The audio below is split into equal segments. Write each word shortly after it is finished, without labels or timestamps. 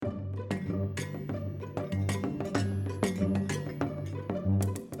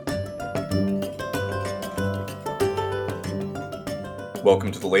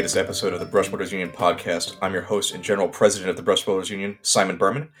Welcome to the latest episode of the Brush Builders Union podcast. I'm your host and general president of the Brush Builders Union, Simon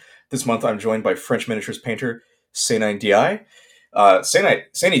Berman. This month I'm joined by French miniatures painter Saini Diaye.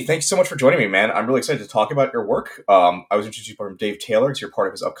 Saini, thanks so much for joining me, man. I'm really excited to talk about your work. I was introduced by Dave Taylor because you're part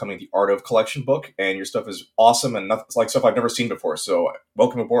of his upcoming The Art of Collection book, and your stuff is awesome and it's like stuff I've never seen before, so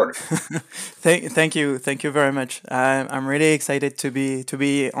welcome aboard. Thank you very much. I'm really excited to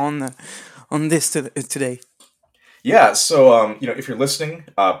be on this today. Yeah, so if you're listening,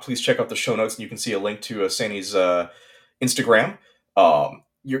 please check out the show notes, and you can see a link to Saini's Instagram.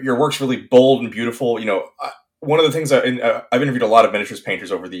 Your work's really bold and beautiful. One of the things I've interviewed a lot of miniatures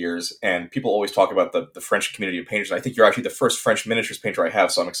painters over the years, and people always talk about the French community of painters. And I think you're actually the first French miniatures painter I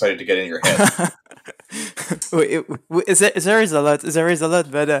have, so I'm excited to get in your head. There is a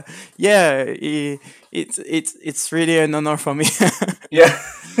lot, but yeah, it's really an honor for me. Yeah.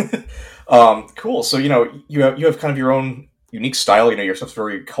 Cool. So you have kind of your own unique style. Your stuff's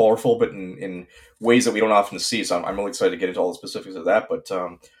very colorful, but in ways that we don't often see. So I'm really excited to get into all the specifics of that. But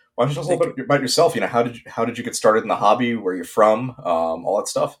why don't you tell us a little bit about yourself? How did you get started in the hobby? Where you're from? All that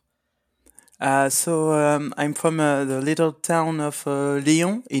stuff. I'm from the little town of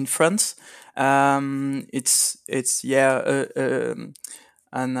Lyon in France. It's a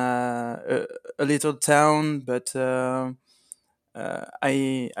little town, but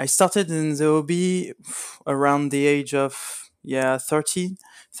I started in the hobby around the age of 13,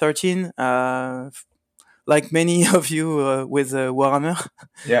 like many of you with Warhammer.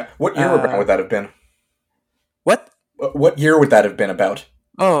 Yeah. What year would that have been? What? What year would that have been about?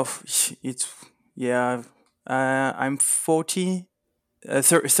 Oh, I'm 40,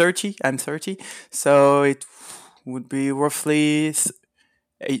 30. I'm 30, so it would be roughly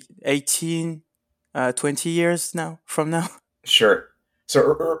 18, 20 years from now. Sure. So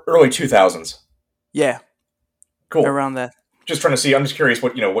early 2000s. Yeah. Cool. Around that. Just trying to see. I'm just curious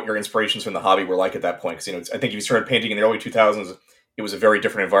what your inspirations from the hobby were like at that point. Because I think if you started painting in the early 2000s, it was a very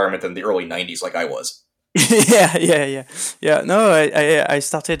different environment than the early 90s, like I was. Yeah. No, I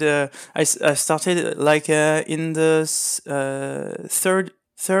started. I started like in the third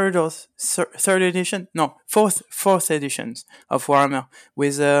edition. No, fourth editions of Warhammer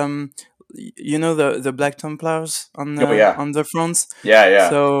with the Black Templars on on the fronts. Yeah.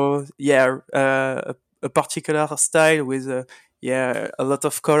 So a particular style with a lot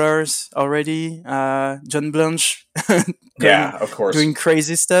of colors already. John Blanche. Yeah, of course. Doing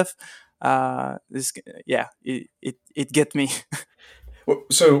crazy stuff. It get me.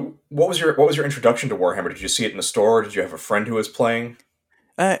 So what was your introduction to Warhammer? Did you see it in the store? Did you have a friend who was playing?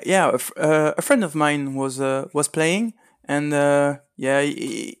 A friend of mine was playing, and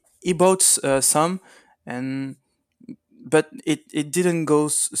he bought some, but it didn't go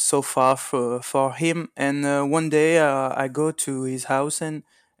so far for him. And one day I go to his house and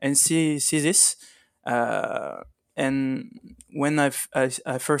see this. And when I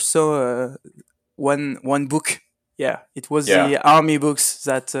first saw one book, it was the army books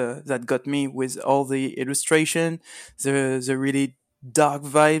that got me, with all the illustration, the really dark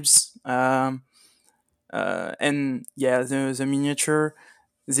vibes, and the miniature,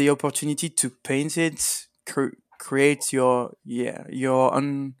 the opportunity to paint it, create your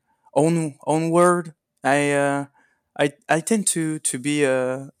own world. I tend to be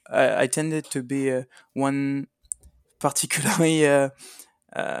I tended to be one particularly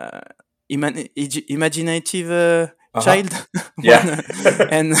imaginative child.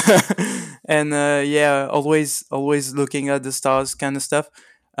 and always looking at the stars, kind of stuff.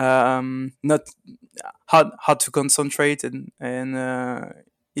 Not hard to concentrate, and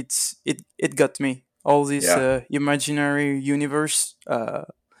it got me. All this imaginary universe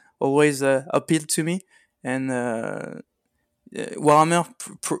always appealed to me, and Warhammer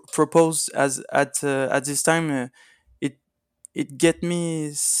proposed at this time. It get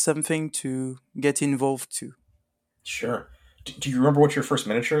me something to get involved to. Sure. Do you remember what your first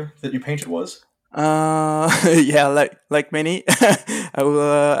miniature that you painted was? Like many. I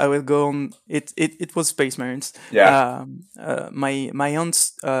will go on. It was Space Marines. Yeah. My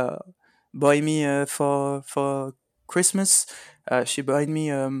aunt buy me for Christmas. She buy me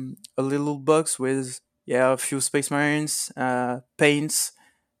a little box with a few Space Marines, paints,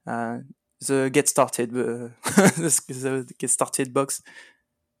 the get started the get started box.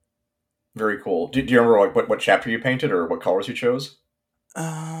 Very cool. Do you remember what chapter you painted or what colors you chose?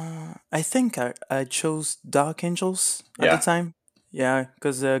 I think I chose Dark Angels at the time. Yeah,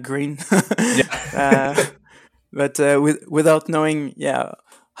 because green. Yeah. But without knowing,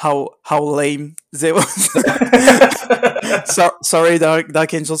 how lame they was. Sorry,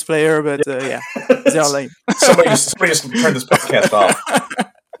 Dark Angels player, but yeah, they are lame. Somebody just turned this podcast off.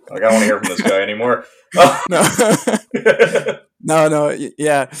 Like, I don't want to hear from this guy anymore. No. No,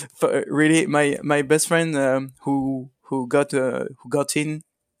 yeah. Really, my best friend, who got in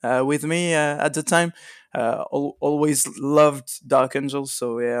with me at the time, always loved Dark Angels.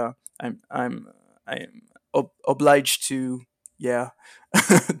 So yeah, I'm obliged to, yeah,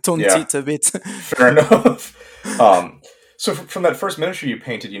 taunt Yeah, it a bit. fair enough. So from that first miniature you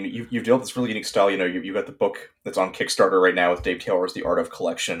painted, you've developed this really unique style. You got the book that's on Kickstarter right now with Dave Taylor's The Art of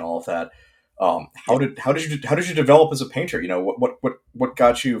Collection and all of that. Yeah. How did you develop as a painter? What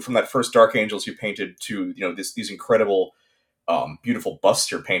got you from that first Dark Angels you painted to these incredible, beautiful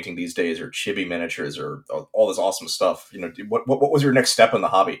busts you're painting these days, or chibi miniatures, or all this awesome stuff? What was your next step in the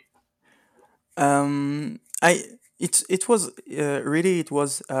hobby? I it was really, it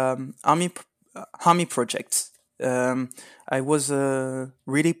was army projects. Um, I was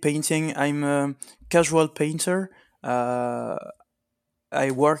really painting. I'm a casual painter. Uh, I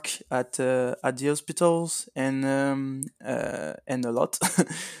work at the hospitals and a lot,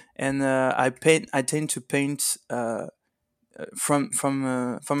 and I paint. I tend to paint from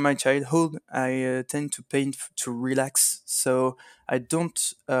my childhood. I tend to paint to relax, so I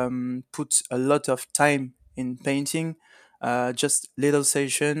don't put a lot of time in painting. Just little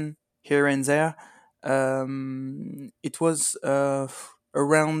session here and there. It was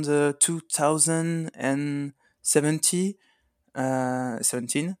around 2070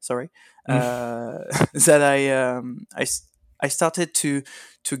 17, sorry, that I started to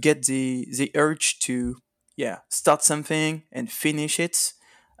get the urge to, yeah, start something and finish it.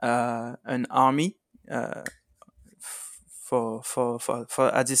 An army, uh, for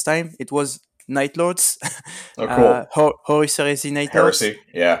at this time it was Night Lords. Oh, cool. Horus Heresy Night Lords. Heresy.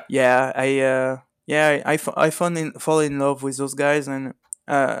 Yeah. Yeah, I fall in love with those guys, and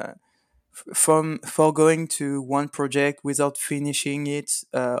uh, from for going to one project without finishing it,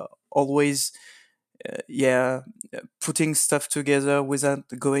 always, yeah, putting stuff together without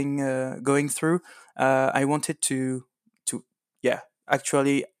going through. I wanted to, yeah,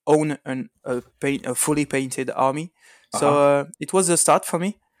 actually own a fully painted army. Uh So huh. it was a start for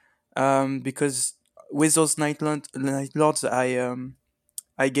me, because with those Night Lords,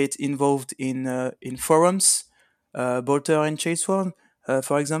 I get involved in forums, Bolter and Chase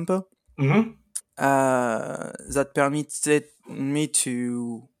for example, Mm-hmm. that permitted me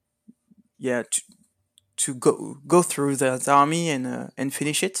to, yeah, to go through that army and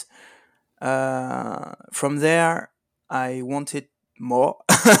finish it. From there, I wanted more,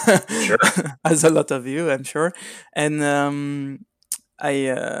 Sure. as a lot of you, I'm sure, and I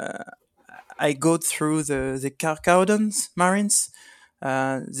uh, I go through the Carcaudons Marines.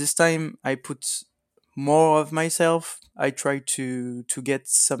 This time, I put more of myself. I try to get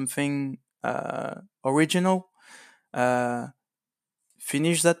something original. Uh,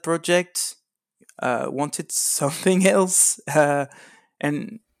 Finish that project. Wanted something else,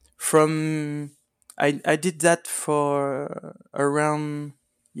 and from I did that for around,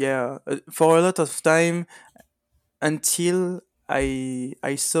 yeah, for a lot of time, until I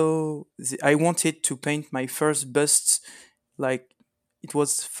saw I wanted to paint my first bust, like it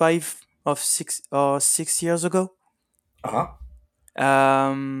was 5 or 6 years ago. Uh huh.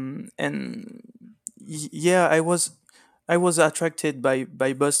 And yeah, I was attracted by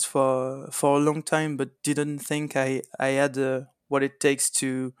bust for a long time, but didn't think I had what it takes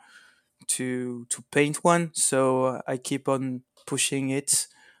to paint one. So I keep on pushing it,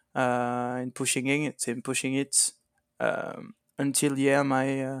 and pushing it and pushing it, until, yeah,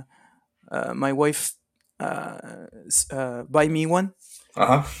 my wife buy me one, Uh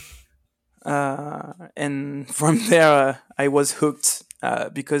huh. and from there, I was hooked,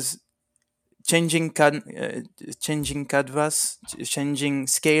 because changing canvas, changing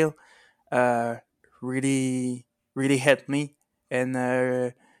scale, uh, really really helped me, and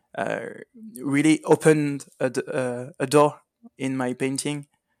uh, really opened a door in my painting.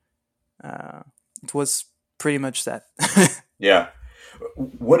 Uh, it was pretty much that. Yeah.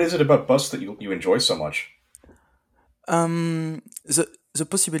 What is it about busts that you enjoy so much? The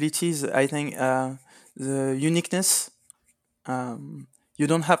possibilities, I think, the uniqueness. You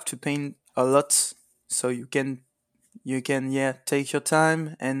don't have to paint a lot, so you can, yeah, take your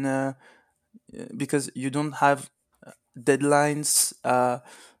time, and because you don't have deadlines,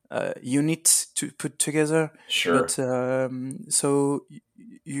 you need to put together. Sure. But so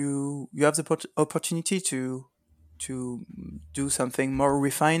you have the opportunity to do something more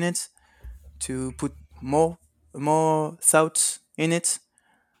refined, to put more thoughts in it.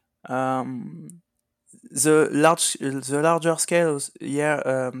 Um, the larger scales,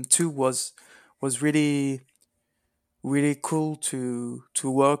 yeah, too was really cool to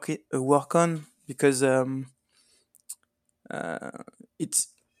work on because uh, it's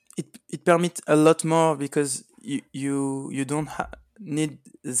it permits a lot more because you don't need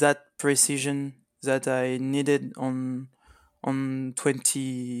that precision that I needed on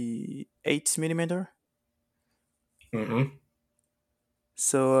 28 millimeter. Hmm.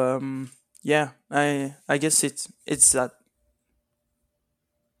 So yeah, I guess it's that.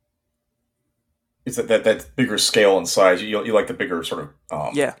 It's that bigger scale and size. You like the bigger sort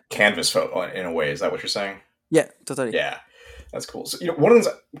of Yeah, canvas photo in a way. Is that what you're saying? yeah, totally. Yeah, that's cool. So one of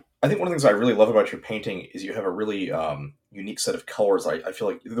the things I think one of the things I really love about your painting is you have a really unique set of colors. I feel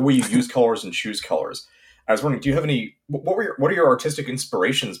like the way you use colors and choose colors. I was wondering, do you have any? What are your artistic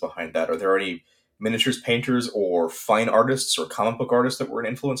inspirations behind that? Are there any miniatures painters or fine artists or comic book artists that were an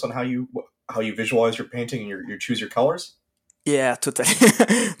influence on how you visualize your painting and you choose your colors? Yeah, totally,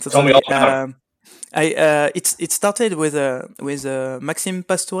 Tell me all totally. about them. I it started with Maxime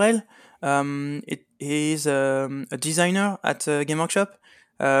Pastourel. He is a designer at Game Workshop.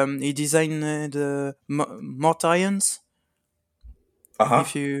 He designed Mortarions. Uh huh.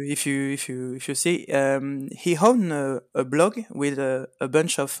 If you see, he owned a blog with a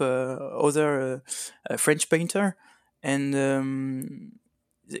bunch of other French painter, and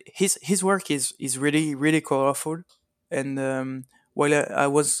his work is really colorful. And while I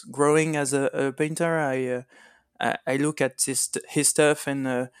was growing as a painter, I look at his stuff,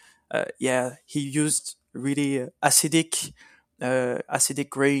 and yeah, he used really acidic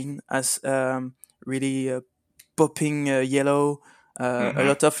grain as really popping yellow, a Mm-hmm.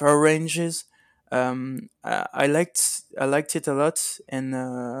 lot of oranges. I liked it a lot, and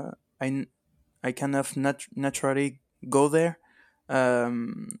I I kind of naturally go there.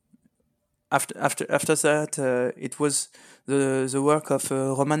 Um, after that, it was the work of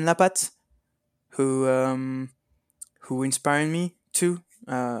Roman Lapat who inspired me too,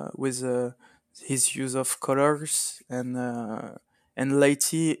 with his use of colors, and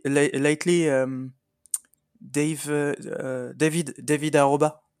lately, David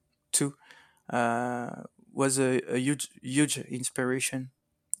Aroba too, uh, was a huge inspiration,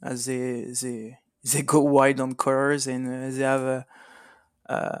 as they go wide on colors, and they have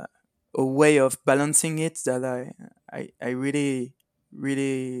uh, a way of balancing it that I really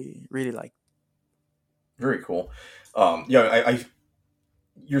like. Very cool. Yeah, I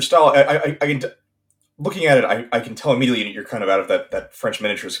your style. I can looking at it. I can tell immediately you're kind of out of that French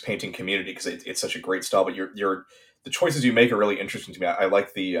miniatures painting community because it's such a great style. But your the choices you make are really interesting to me. I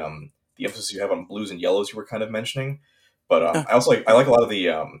like the emphasis you have on blues and yellows you were kind of mentioning. But Ah, I also I yeah. like a lot of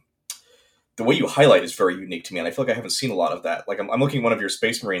the way you highlight is very unique to me, and I feel like I haven't seen a lot of that. Like I'm looking at one of your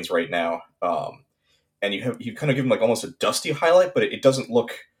Space Marines right now, and you kind of give them like almost a dusty highlight, but it doesn't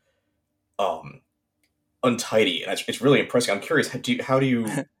look um, untidy, and it's really impressive. I'm curious, how do you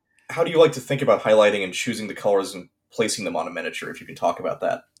like to think about highlighting and choosing the colors and placing them on a miniature? If you can talk about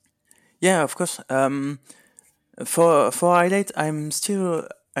that. Yeah, of course. For highlight, I'm still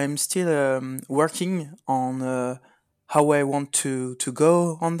working on how I want to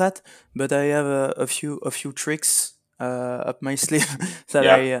go on that, but I have a few tricks up my sleeve that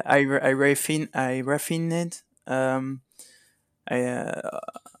Yeah. I refined I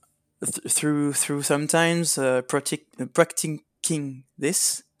through sometimes practicing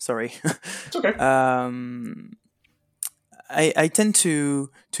this. Sorry. It's okay. um, I tend to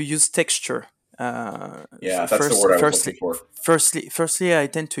use texture. Yeah, that's the word I was looking for. Firstly, I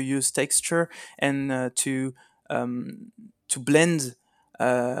tend to use texture, and um, to blend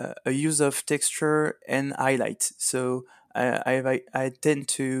a use of texture and highlight. So I tend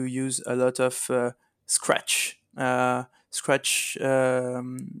to use a lot of scratch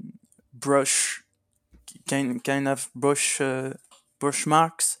brush, kind of brush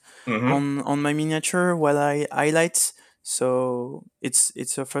marks Mm-hmm. on my miniature while I highlight. So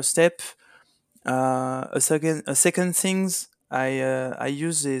it's a first step. A second things I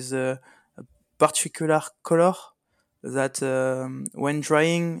use is a particular color that, when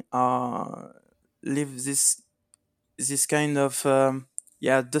drying, leave this kind of,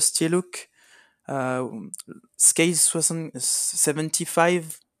 yeah, dusty look. uh, Scale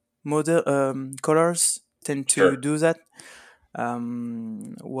 75 model colors tend to Sure. do that.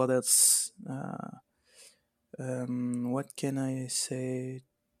 What else? What can I say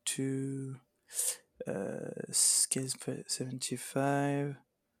to scale 75?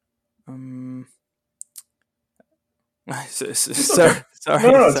 Um, It's okay. sorry, No,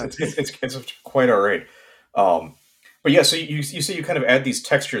 sorry, no, no. sorry. It's quite all right. Um, But yeah, so you say you kind of add these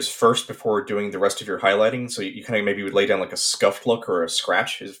textures first before doing the rest of your highlighting. So you kind of maybe would lay down like a scuffed look or a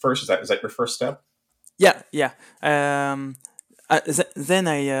scratch is first. Is that your first step? Yeah, yeah. Then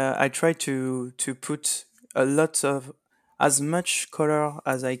I try to put a lot of as much color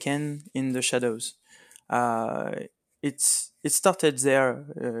as I can in the shadows. Uh, it started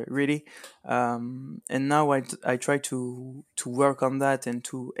there really, and now I try to work on that and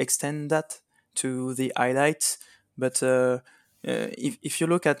to extend that to the highlights. But if you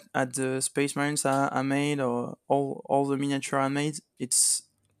look at the Space Marines I made, or all the miniature I made, it's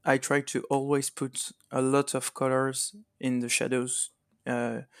I try to always put a lot of colors in the shadows,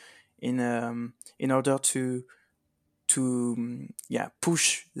 uh, in order to yeah,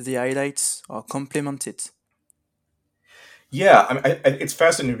 push the highlights or complement it. Yeah, it's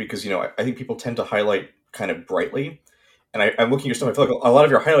fascinating because I think people tend to highlight kind of brightly, and I'm looking at your stuff. I feel like a lot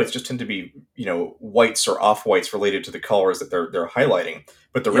of your highlights just tend to be whites or off whites related to the colors that they're highlighting,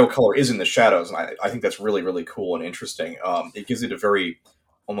 but the Yeah, real color is in the shadows, and I think that's really really cool and interesting. It gives it a very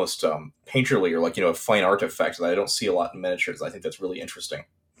almost painterly or like a fine art effect that I don't see a lot in miniatures. I think that's really interesting.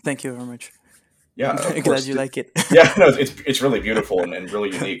 thank you very much. Yeah, of Glad course. you like it. Yeah, no, it's really beautiful and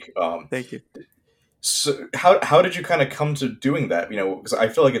really unique. Thank you. So how did you kind of come to doing that? Because I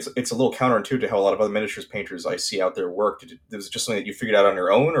feel like it's a little counterintuitive to how a lot of other miniatures painters I see out there work. Was it just something that you figured out on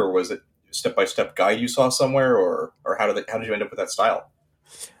your own, or was it step by step guide you saw somewhere, or how did you end up with that style?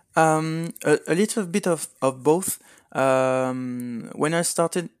 A little bit of both. When I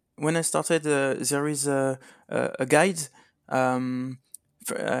started, there is a guide.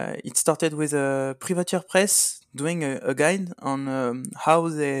 It started with a Privateer Press doing a guide on how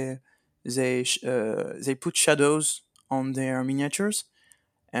they put shadows on their miniatures,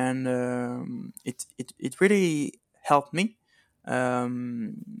 and it really helped me.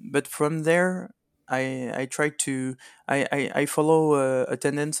 But from there, I try to I follow a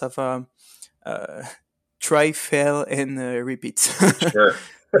tendency of uh, try, fail, and repeat. Sure.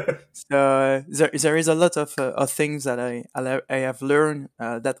 So there is a lot of things that I have learned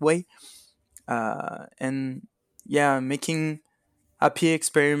that way, and yeah, making happy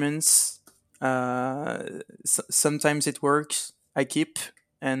experiments. Sometimes it works. I keep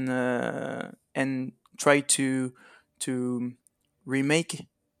and try to remake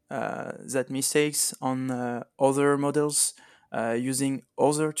that mistakes on other models, using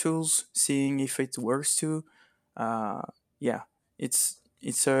other tools, seeing if it works too. Uh, yeah, it's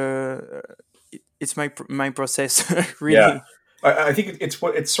it's my process Yeah, really. I think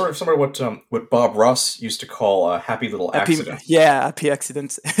it's sort of similar to what Bob Ross used to call happy little Happy, accidents. yeah, happy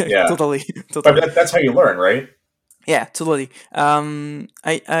accidents. Yeah, Totally, but totally. that's how you learn, right? Yeah, totally.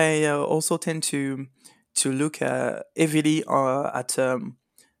 I also tend to look heavily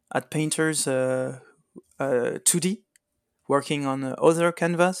at painters 2D working on other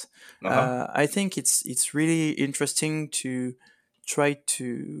canvas. Uh huh. I think it's really interesting to try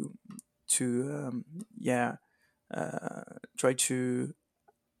to yeah, uh, try to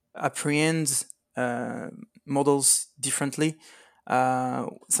apprehend uh, models differently.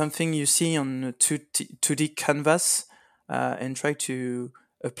 Something you see on a 2D canvas, and try to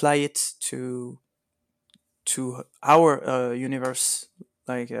apply it to our universe,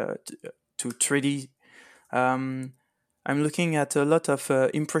 like to 3D. Um, I'm looking at a lot of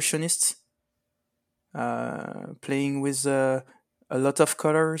impressionists playing with a lot of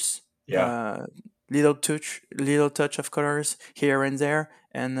colors, Yeah. uh, little touch of colors here and there,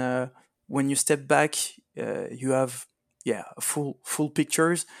 and when you step back, you have, yeah, full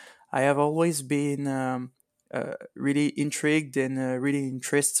pictures. I have always been really intrigued and really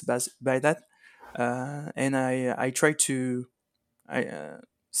interested by that, and I try to I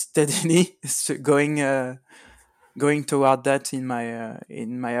steadily going toward that in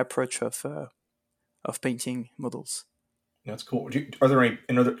my approach of painting models. That's cool. Are there do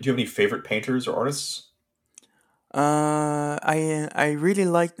you have any favorite painters or artists? I really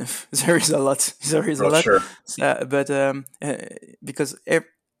like. There is a lot. There is a Oh, lot, sure. but because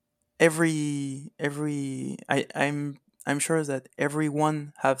every I'm sure that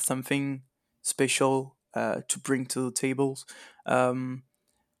everyone have something special to bring to the tables. Um,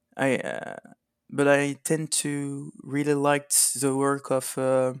 I But I tend to really like the work of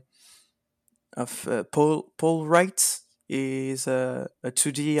Paul Wright. Is a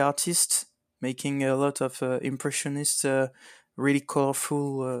 2D artist making a lot of impressionist, really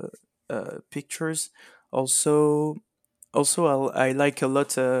colorful pictures. Also, I like a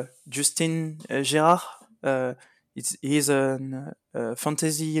lot Justin Gérard. He's a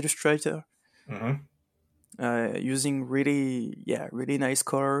fantasy illustrator, Hmm. using really, yeah, really nice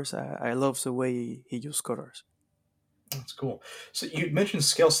colors. I love the way he uses colors. That's cool. So you mentioned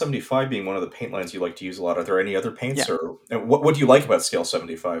Scale 75 being one of the paint lines you like to use a lot. Are there any other paints, Yeah. or and what do you like about Scale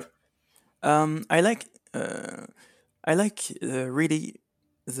 75? I like uh, really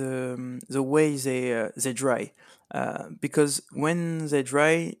the way they dry, because when they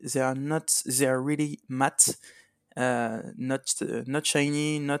dry, they are really matte, not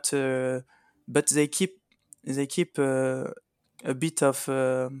shiny, not but they keep a bit of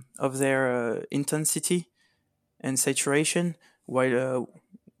their intensity and saturation, while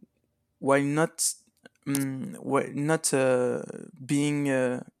while not being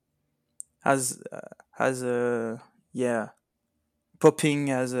as as yeah, popping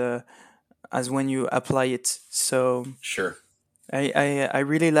as when you apply it. So Sure. I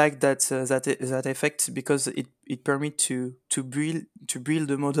really like that effect, because it permits to build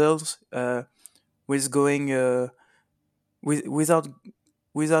the models with going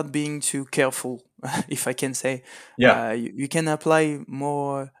without being too careful, if I can say. Yeah. You can apply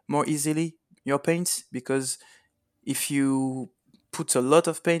more easily your paints, because if you put a lot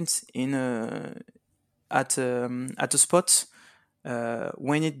of paint in at a spot,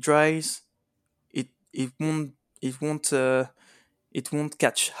 when it dries, it won't it won't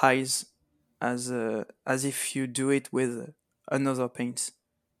catch highs as if you do it with another paint.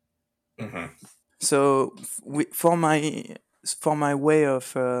 Hmm. So for my way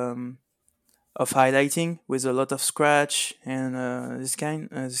of highlighting with a lot of scratch and this kind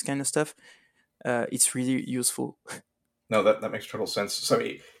of stuff, it's really useful. No, that makes total sense. So,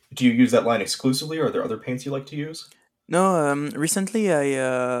 do you use that line exclusively, or are there other paints you like to use? No, recently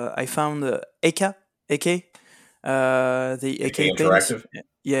I found AK, the AK AK paint. Interactive.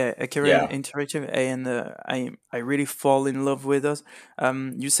 Yeah, AK Yeah. Interactive, and I really fall in love with those.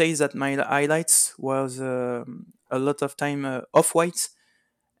 You say that my highlights was a lot of time off white,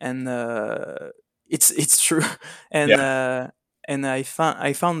 and it's true, and Yeah. uh, and I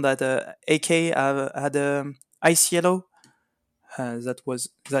found that AK had ice yellow,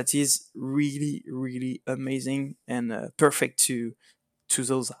 that is really amazing and perfect to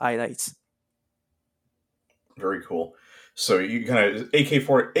those highlights. Very cool. So you kind of AK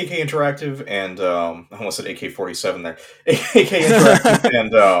Interactive and I almost said AK-47 there. AK Interactive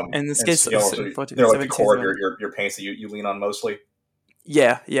And the and scale CL. So they're like the core of 77. your paints that you lean on mostly.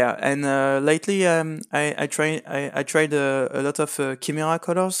 Yeah, yeah, and lately I tried a lot of Chimera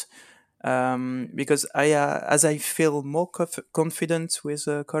colors, because as I feel more confident with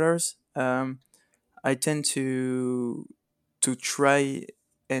colors, I tend to try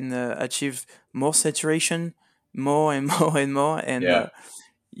and achieve more saturation, more and more and more, and Yeah.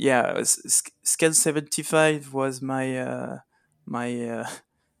 yeah, scale 75 was my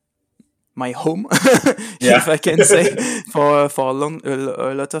my home, if Yeah. I can say, for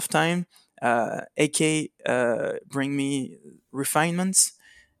a lot of time. AK bring me refinements,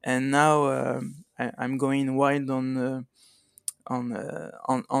 and now I'm going wild on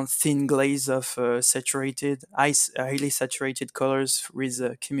thin glaze of highly saturated colors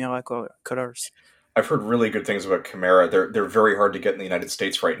with Chimera colors. I've heard really good things about Chimera. They're very hard to get in the United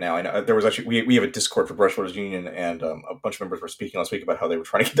States right now. I know there was actually we have a Discord for Brush Builders Union, and a bunch of members were speaking last week about how they were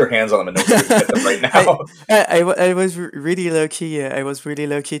trying to get their hands on them, and nobody would get them right I, now. I was really lucky. I was really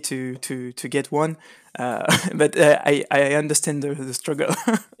lucky to get one, but I understand the struggle.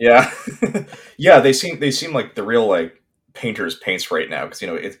 Yeah, yeah. They seem like the real like painters paints right now because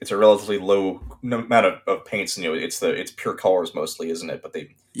it's a relatively low amount of paints. And, it's pure colors mostly, isn't it? But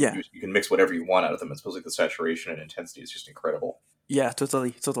Yeah, you can mix whatever you want out of them. It's supposedly the saturation and intensity is just incredible. yeah,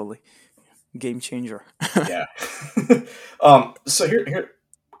 totally game changer. Yeah. So here,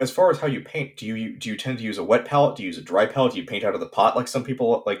 as far as how you paint, do you tend to use a wet palette? Do you use a dry palette? Do you paint out of the pot like some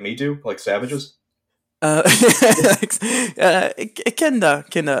people like me do, like savages? Uh, kinda.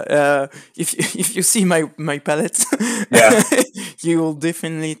 If you see my palette, Yeah. you will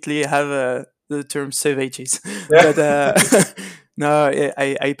definitely have the term savages. Yeah. But no,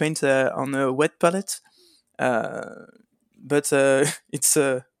 I paint on a wet palette, uh, but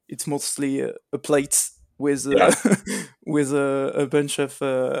it's mostly a plate with Yeah. with a bunch of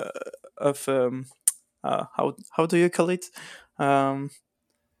how do you call it? Um,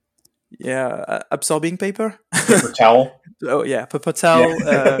 yeah, absorbing paper. Paper towel. Oh yeah, paper Yeah. towel,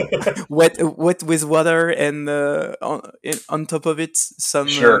 wet with water, and on top of it some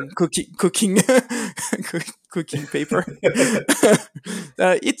Sure. cooking cooking paper.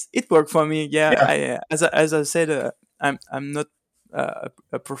 It worked for me. Yeah, Yeah. as I said, I'm not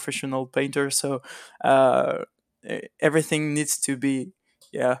a professional painter, so everything needs to be,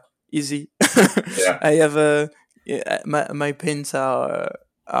 yeah, easy. Yeah. I have yeah, my paints are.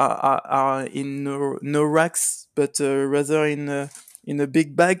 are in no racks, but rather in a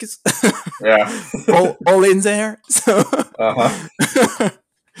big bags, Yeah. all in there. So Uh-huh.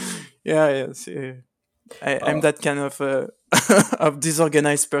 yeah, yes, yeah. I'm Uh, that kind of of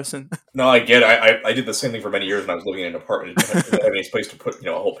disorganized person. no, I get it. I did the same thing for many years when I was living in an apartment. Didn't have any space to put,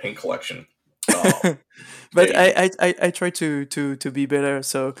 a whole paint collection. Oh, yeah, But I try to be better.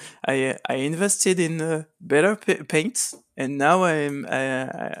 So I invested in better paints, and now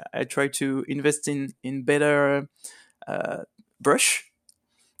I try to invest in better uh, brush.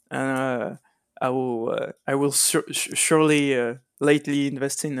 Uh, I will surely lately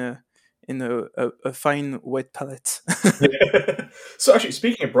invest in a fine wet palette. yeah. So actually,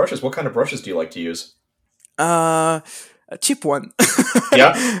 speaking of brushes, what kind of brushes do you like to use? Uh, a cheap one.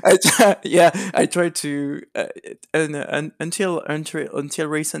 Yeah. Yeah, I tried to, until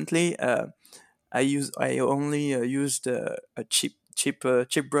recently. I only used a cheap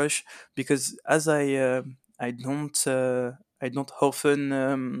brush because as I don't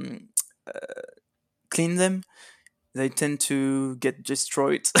often clean them. They tend to get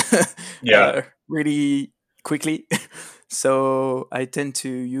destroyed Yeah. really quickly. So I tend to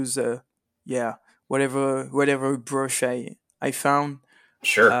use yeah, whatever brush I found.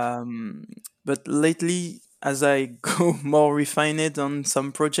 Sure. um, but lately, as I go more refined on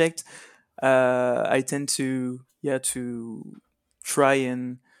some project, I tend to, yeah, to try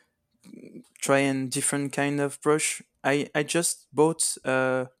and different kind of brush. I just bought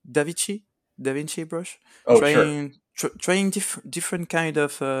Da Vinci brush, Oh, sure. trying different kind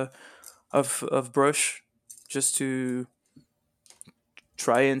of brush, just to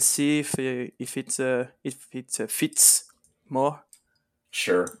try and see if it fits more.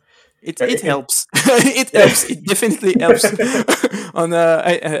 Sure. It It, helps. It helps. It definitely helps. On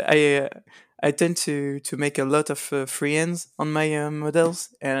I tend to make a lot of freehands on my models,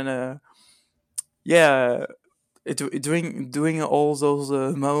 and yeah, doing all those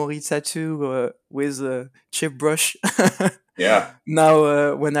Maori tattoo with a chip brush. yeah.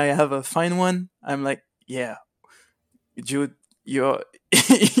 Now, when I have a fine one, I'm like, yeah, dude, you're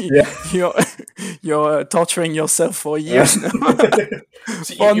Yeah. you're you're torturing yourself for Uh, years now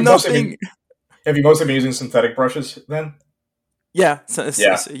so for you mostly nothing. have you mostly been using synthetic brushes then? Yeah,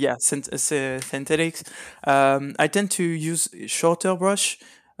 Yeah. yeah, synthetics. I tend to use shorter brush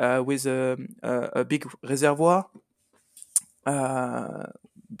with a big reservoir, uh,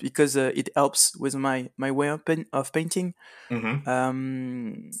 because it helps with my way of painting. Hmm.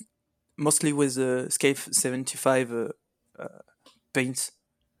 Um, Mostly with Scapes 75 uh, paints.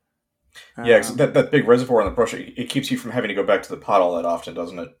 Yeah, 'cause Um, that big reservoir on the brush, it keeps you from having to go back to the pot all that often,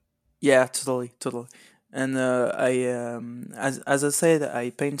 doesn't it? yeah, totally. And as I said, I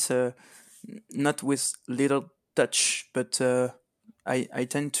paint not with little touch, but I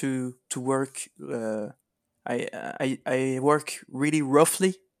tend to work. I work really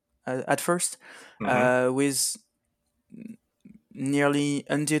roughly at first, Hmm. with nearly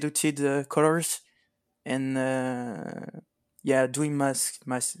undiluted colors, and yeah, doing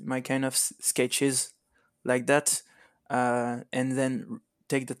my kind of sketches like that, and then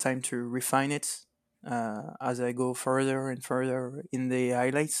take the time to refine it as I go further and further in the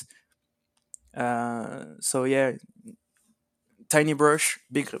highlights. So yeah, tiny brush,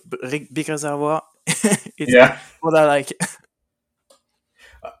 big reservoir. It's Yeah. what I like.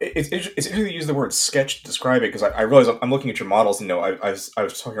 It's interesting to use the word sketch to describe it because I realize I'm looking at your models. I was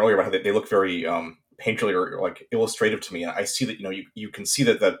talking earlier about how they look very painterly or like illustrative to me, and I see that you can see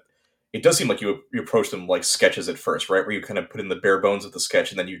that it does seem like you approach them like sketches at first, right? Where you kind of put in the bare bones of the sketch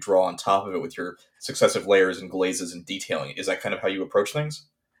and then you draw on top of it with your successive layers and glazes and detailing. Is that kind of how you approach things?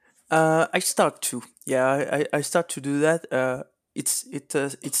 I start to, yeah, I start to do that. It's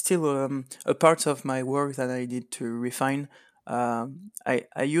still a part of my work that I need to refine.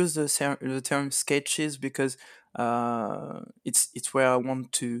 I use the term sketches because it's where I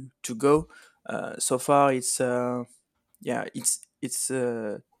want to go. So far, yeah, it's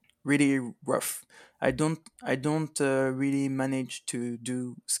really rough. I don't really manage to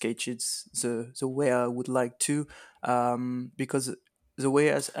do sketches the way I would like to, because the way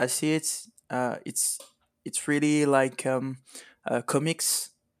as I see it, it's really like comics,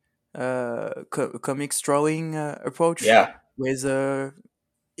 comics drawing approach, Yeah. with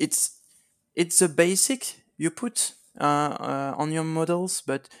it's it's a basic you put on your models,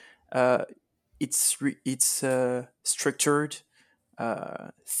 but uh, it's structured,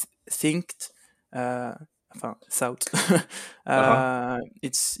 thinked, thought. Uh huh.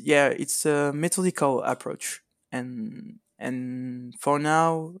 It's, yeah, it's a methodical approach, and for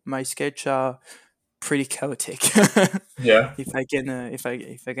now my sketch are pretty chaotic, Yeah, if I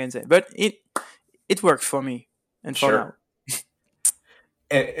can say. But it works for me and for now. sure.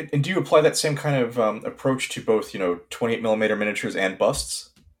 And do you apply that same kind of approach to both, 28 millimeter miniatures and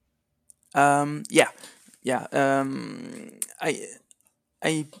busts? Yeah, yeah. I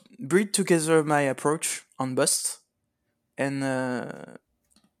I breed together my approach on bust, and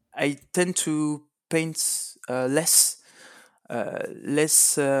I tend to paint less,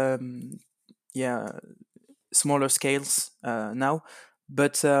 yeah, smaller scales now.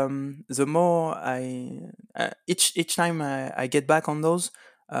 But the more each time I get back on those,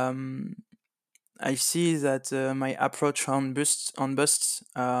 um, I see that my approach on busts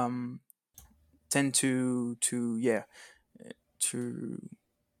tend to to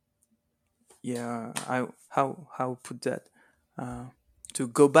I how put that uh, to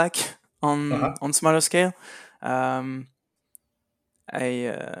go back Uh-huh. on smaller scale. um,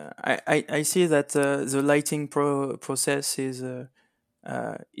 I see that the lighting process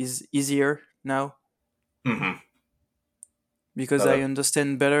is easier now Mm-hmm. because No, I that,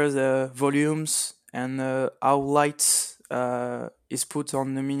 understand better the volumes and how light is put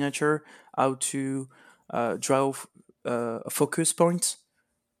on the miniature, how to draw a focus point,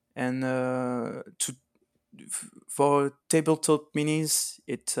 and for tabletop minis,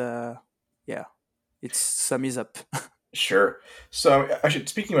 yeah, it sums up. sure. So, actually,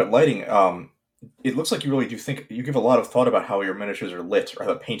 speaking about lighting, it looks like you really do think you give a lot of thought about how your miniatures are lit or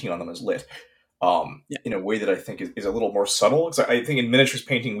how the painting on them is lit. Yeah, In a way that I think is a little more subtle. 'Cause I think in miniatures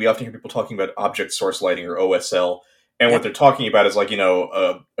painting, we often hear people talking about object source lighting or OSL, and what yeah, they're talking about is like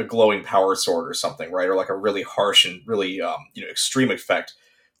a glowing power sword or something, right? Or like a really harsh and really extreme effect.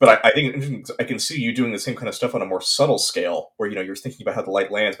 But yeah. I think I can see you doing the same kind of stuff on a more subtle scale, where you're thinking about how the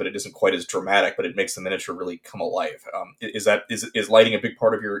light lands, but it isn't quite as dramatic, but it makes the miniature really come alive. Is lighting a big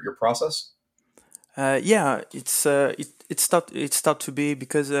part of your process? Yeah, it start to be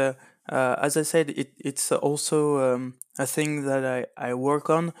because as I said, it's also a thing that I work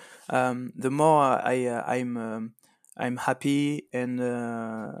on. The more I'm happy and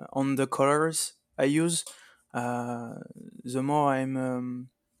on the colors I use, uh, the more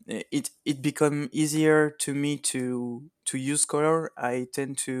it become easier to me to use color. I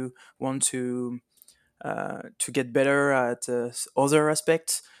tend to want to get better at other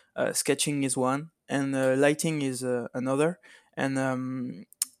aspects. Sketching is one, and lighting is another. And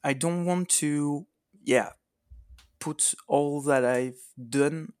I don't want to, yeah, put all that I've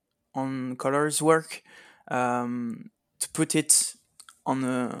done on colors work, to put it on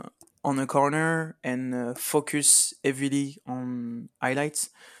a corner and focus heavily on highlights.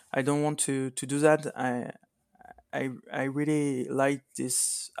 I don't want to do that. I really like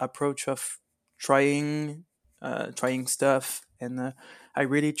this approach of trying trying stuff, and I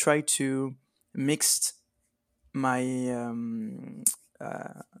really try to mix my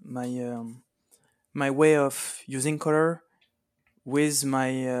my my way of using color with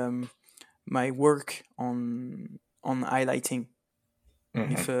my work on highlighting.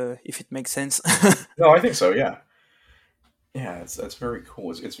 Hmm. If it makes sense. No, I think so. Yeah. Yeah, that's very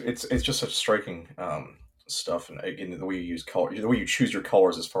cool. It's just such striking stuff, and again, the way you use color, the way you choose your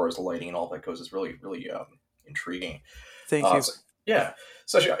colors as far as the lighting and all that goes is really really intriguing. Thank you. So, yeah.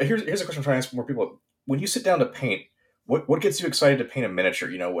 So actually, here's a question I'm trying to ask more people. When you sit down to paint, what gets you excited to paint a miniature?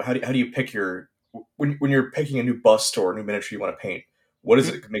 How do you pick your when you're picking a new bust or a new miniature you want to paint? What is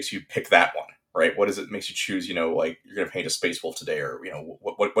Mhm. it that makes you pick that one? Right? What is it that makes you choose? Like you're going to paint a space wolf today, or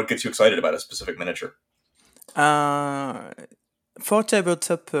what gets you excited about a specific miniature? Uh, for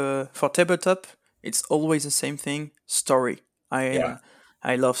tabletop, it's always the same thing. Story. Yeah.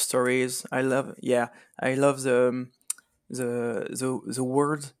 I love stories. I love the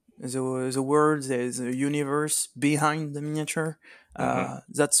word the words, the universe behind the miniature. Hmm.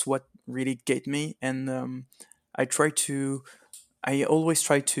 That's what really get me, and I try to I always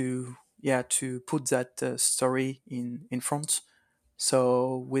try to to put that story in front.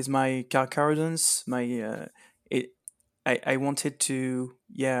 So with my carcardons, it I wanted to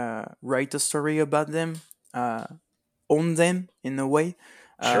write a story about them, uh, own them in a way.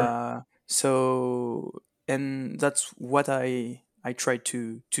 Sure. So and that's what I try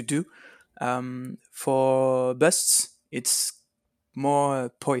to do. For busts, it's more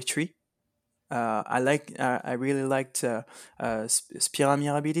poetry. I really liked Spira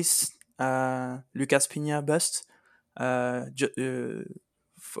Mirabilis, Lucas Pina bust,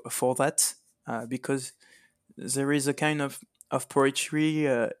 for that, because there is a kind of poetry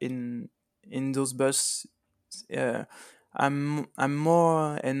in those busts. Uh, I'm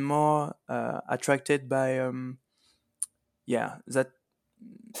more and more attracted by that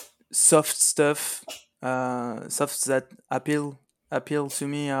soft stuff, soft that appeal to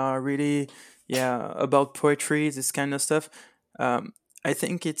me are really, yeah, about poetry, this kind of stuff. Um, I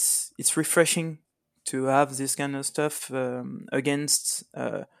think it's refreshing to have this kind of stuff against,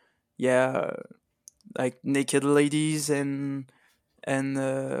 yeah, like naked ladies and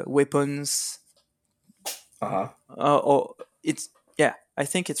weapons. Uh huh. Or it's Yeah, I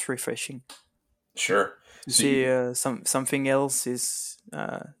think it's refreshing Sure. to So see you. something else is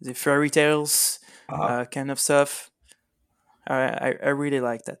the fairy tales Uh huh. kind of stuff. I really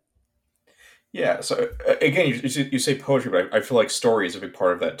like that. Yeah. So again, you say poetry, but I feel like story is a big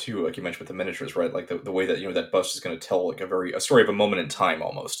part of that too. Like you mentioned with the miniatures, right? Like the way that that bust is going to tell like a story of a moment in time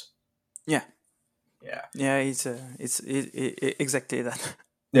almost. Yeah, Yeah. yeah, exactly that.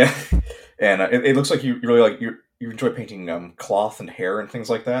 Yeah. And it looks like you really like you enjoy painting cloth and hair and things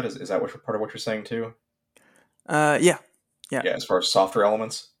like that. Is that what part of what you're saying too? Yeah, yeah, Yeah. As far as softer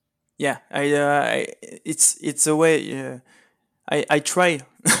elements. yeah. It's a way. I try.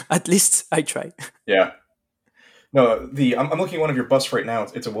 At least I try. Yeah. No, I'm looking at one of your busts right now.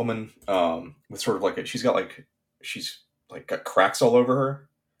 It's a woman with sort of like she's got like she's like got cracks all over her.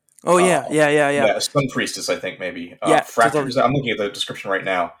 Oh Uh, yeah, yeah, yeah, yeah, yeah, a sun priestess, I think maybe yeah. fractures. Totally. I'm looking at the description right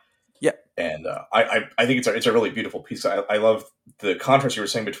now, Yeah, and I think it's a really beautiful piece. I love the contrast you were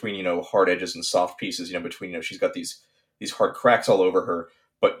saying between hard edges and soft pieces. Between she's got these hard cracks all over her,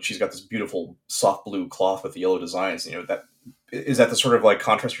 but she's got this beautiful soft blue cloth with the yellow designs. That is that the sort of like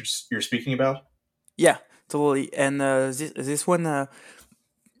contrast you're speaking about? yeah, totally. And this one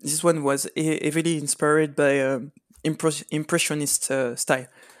was heavily inspired by impressionist style.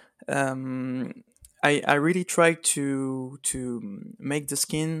 Um, I really tried to make the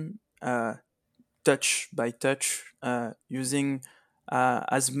skin touch by touch using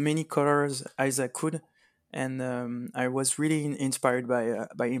as many colors as I could, and I was really inspired by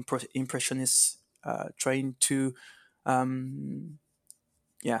impressionists trying to um,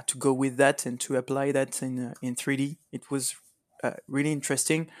 yeah, to go with that and to apply that in 3D. It was really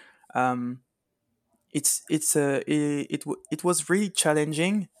interesting. Um, it was really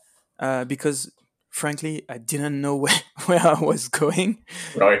challenging because frankly I didn't know where I was going.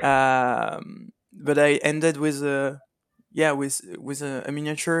 Right. But I ended with a, yeah, with a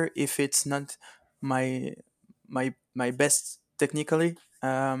miniature. If it's not my my best technically,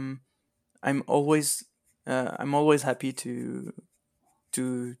 I'm always I'm always happy to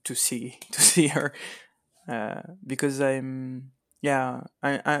see to see her because I'm, yeah,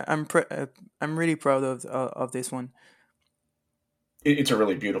 I'm really proud of this one. It's a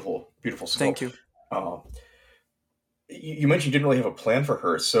really beautiful Thank sculpt. you. Um, you mentioned you didn't really have a plan for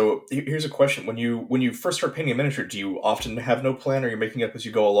her. So here's a question: when you first start painting a miniature, do you often have no plan, or you're making it up as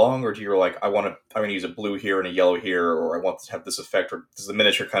you go along, or do you like I'm going to use a blue here and a yellow here, or I want to have this effect, or does the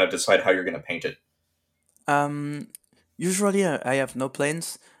miniature kind of decide how you're going to paint it? Um, Usually I have no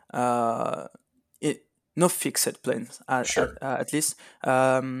plans. Uh, it No fixed plans Sure. at least.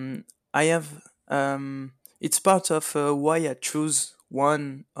 I have it's part of why I choose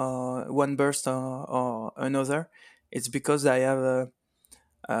one burst or another. It's because I have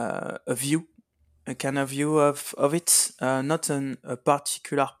a view, a kind of view of it, not a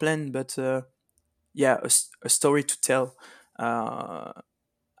particular plan, but yeah, a story to tell. Uh,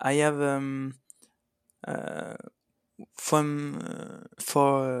 I have uh, from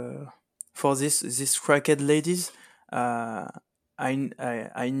for this cracked ladies. Uh,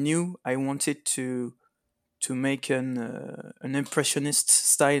 I knew I wanted to make an impressionist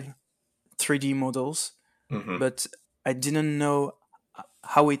style 3D models, Hmm. but I didn't know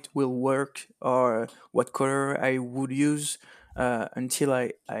how it will work or what color I would use until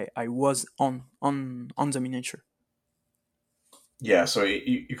I was on the miniature. Yeah. So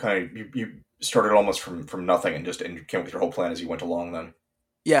you kind of you started almost from nothing and just and came up with your whole plan as you went along. Then.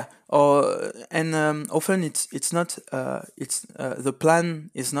 Yeah, or and often it's not it's the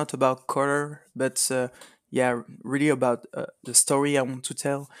plan is not about color, but yeah, really about the story I want to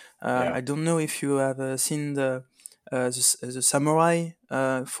tell. Yeah. I don't know if you have seen the samurai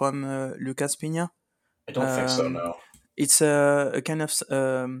from Lucas Pina. I don't think so. Um, No. it's a kind of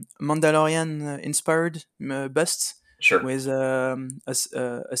Mandalorian inspired bust Sure. with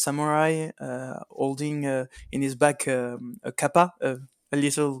a samurai holding in his back a kappa, a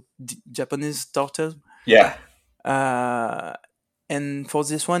little Japanese turtle. Yeah. Uh, and for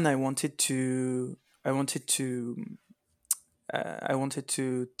this one, I wanted I wanted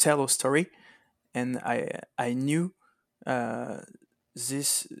to tell a story, and I knew uh,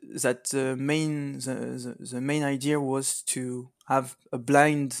 this that the main idea was to have a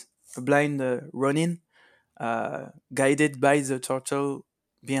blind running guided by the turtle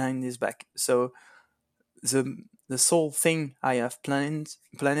behind his back. So the sole thing I have planned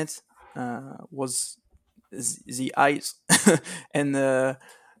was the eyes, and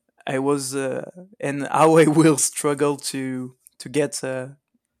I was and how I will struggle to get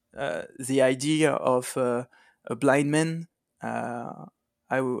the idea of a blind man. Uh,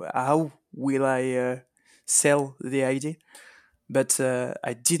 how will I sell the idea? But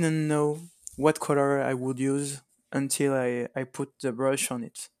I didn't know what color I would use until I put the brush on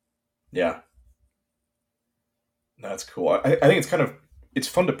it. Yeah, that's cool. I think it's kind of it's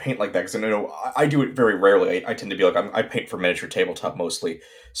fun to paint like that because I know I do it very rarely. I tend to be like I paint for miniature tabletop mostly,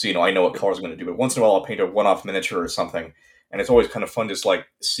 so I know what colors I'm going to do. But once in a while, I'll paint a one-off miniature or something, and it's always kind of fun just like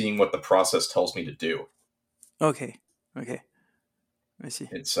seeing what the process tells me to do. Okay, okay, I see.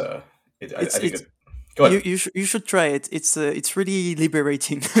 It's It's I think it's that. Go ahead. you should try it. It's really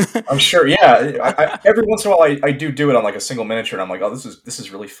liberating. I'm sure. Yeah, every once in a while I do it on like a single miniature, and I'm like, oh, this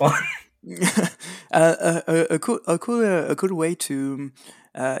is really fun. A cool way to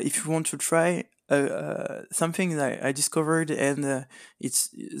if you want to try something that I discovered, and it's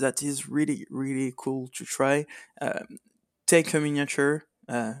that is really cool to try. Take a miniature,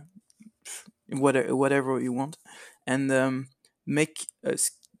 whatever you want, and make a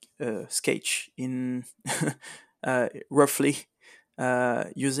sketch in roughly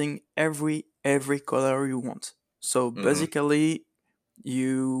using every color you want. So Hmm. basically,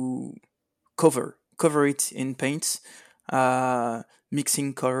 you cover it in paint,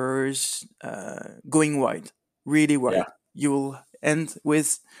 mixing colors, going wide, really Yeah. wide. You will end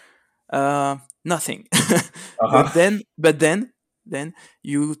with nothing. Uh but huh. then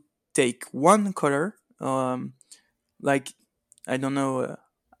you take one color, like I don't know,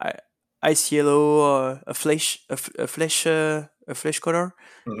 I- ice yellow, or a flesh color,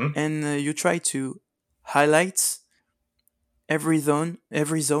 Hmm. and you try to highlight every zone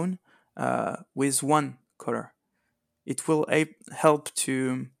with one color. It will help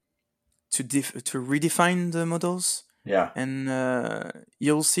to redefine the models, Yeah. and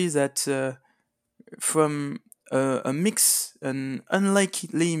you'll see that from an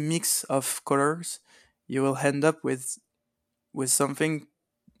unlikely mix of colors, you will end up with something,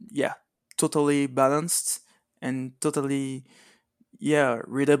 yeah, totally balanced and totally, yeah,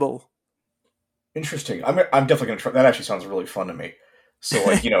 readable. Interesting. I'm definitely gonna try. That actually sounds really fun to me. So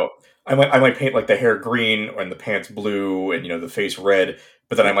like I might paint like the hair green and the pants blue and the face red,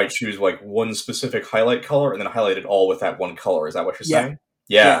 but then I Yeah, might choose like one specific highlight color and then highlight it all with that one color. Is that what you're yeah, saying?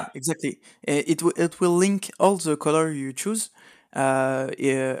 yeah, Yeah. exactly. It will link all the color you choose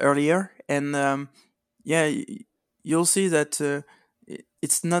earlier, and yeah, you'll see that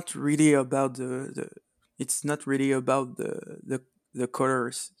it's not really about it's not really about the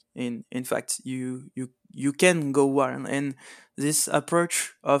colors. In fact, you can go wild, and this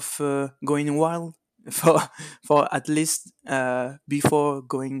approach of going wild for at least before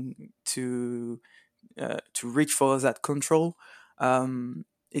going to reach for that control,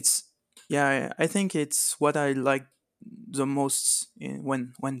 it's, yeah, I think it's what I like the most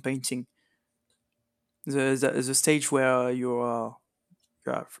when painting, the stage where you're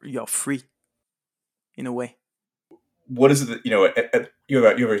free in a way. What is it that you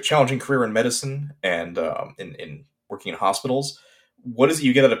have a challenging career in medicine and in working in hospitals. What is it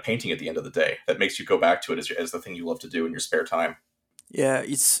you get out of painting at the end of the day that makes you go back to it as the thing you love to do in your spare time? Yeah,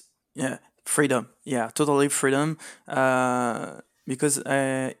 it's, yeah, freedom. Yeah, totally freedom. Because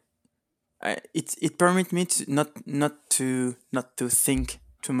it permit me to not to think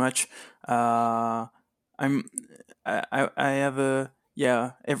too much. Uh, I'm I have a,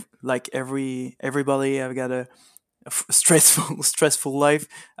 yeah, like everybody, I've got a stressful stressful life,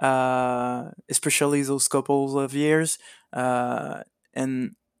 especially those couples of years, and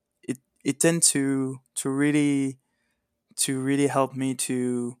it tend to really help me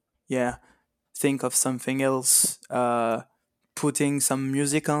to, yeah, think of something else, putting some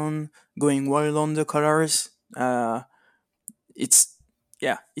music on, going wild on the colors. It's,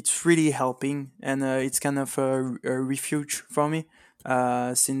 yeah, it's really helping, and it's kind of a refuge for me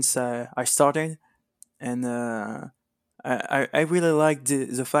since I started, and I really like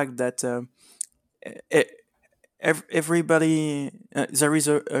the fact that e- everybody, there is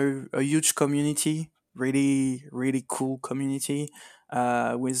a huge community, really cool community,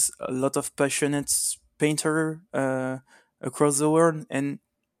 with a lot of passionate painter across the world, and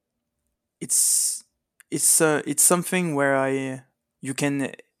it's it's something where I you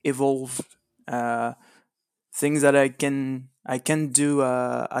can evolve uh, things that I can do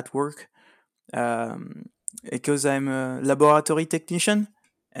at work, because I'm a laboratory technician,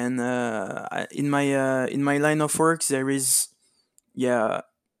 and in my line of work there is, yeah,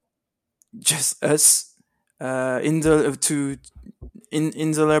 just us. In the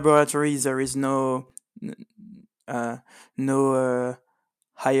laboratory, there is uh, no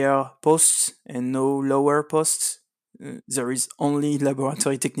higher posts and no lower posts. There is only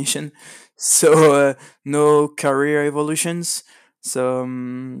laboratory technician, so no career evolutions. So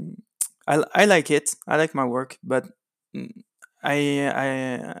I like it. I like my work, but mm,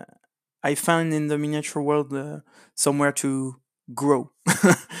 I I found in the miniature world somewhere to grow,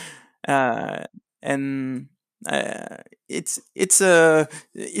 uh, and uh, it's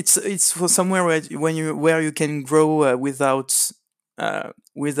for somewhere where you can grow without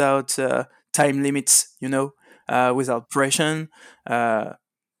time limits, without pressure. Uh,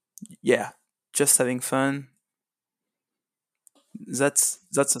 yeah, just having fun. That's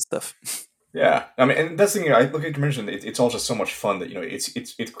the stuff. Yeah, I mean, and that's the thing. I look at you mentioned it's all just so much fun that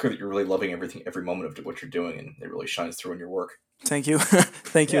it's clear that you're really loving everything, every moment of what you're doing, and it really shines through in your work. Thank you,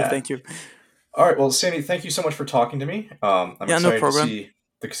 thank you, Yeah. thank you. All right. Well, Sandy, thank you so much for talking to me. I'm Yeah, no excited to problem. see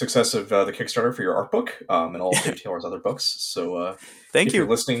the success of the Kickstarter for your art book and all of Dave Taylor's other books. So, Thank if you're you,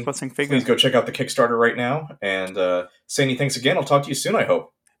 listening, crossing please fingers. go check out the Kickstarter right now. And Sandy, thanks again. I'll talk to you soon, I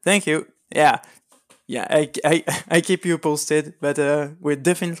hope. Thank you. Yeah, yeah. I keep you posted, but we'll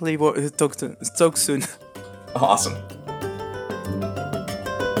definitely talk soon. Awesome.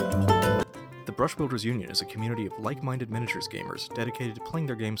 The Brush Builders Union is a community of like-minded miniatures gamers dedicated to playing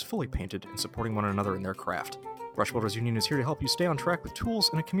their games fully painted and supporting one another in their craft. Brush Builders Union is here to help you stay on track with tools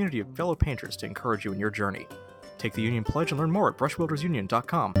and a community of fellow painters to encourage you in your journey. Take the Union Pledge and learn more at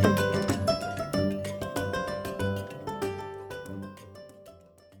brushbuildersunion.com.